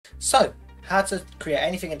So, how to create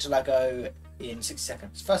anything into Lego in 60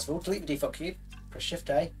 seconds. First of all, delete the default cube, press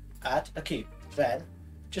Shift A, add a cube. Then,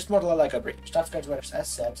 just model a Lego brick. Just have to go to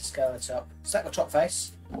SZ to scale it up. Select the top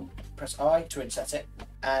face, press I to inset it,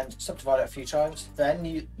 and subdivide it a few times.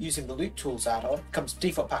 Then, using the Loop Tools add-on, comes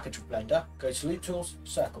default package with Blender. Go to Loop Tools,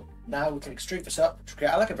 Circle. Now we can extrude this up to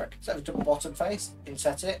create a Lego brick. Select the bottom face,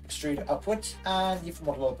 inset it, extrude it upwards, and you can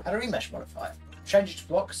model add a remesh modifier. Change it to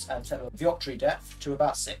blocks and set the octree depth to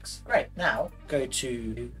about 6. Great. Now go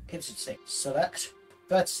to instancy, select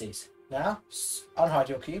vertices. Now unhide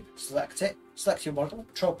your cube, select it, select your model,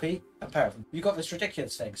 Control P and pair of them. You've got this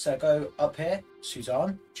ridiculous thing. So go up here, choose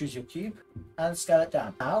on, choose your cube, and scale it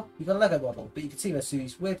down. Now you've got a Lego model, but you can see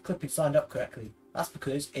these weird clippings lined up correctly. That's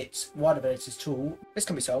because it's Wide Abilities tool. This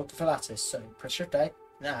can be solved for lattice. So press Shift A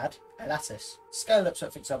and add a lattice. Scale it up so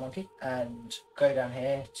it fits our monkey, and go down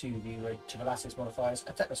here to the lattice modifiers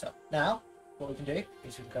and set this up. Now, what we can do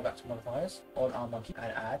is we can go back to modifiers on our monkey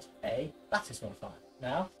and add a lattice modifier.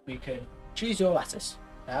 Now we can choose your lattice.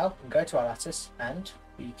 Now we can go to our lattice and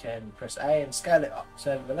we can press A and scale it up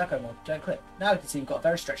so the Lego mod don't clip. Now you can see we've got a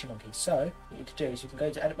very stretchy monkey. So what you can do is you can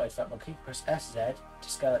go to edit mode for that monkey, press SZ to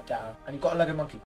scale it down, and you've got a Lego monkey.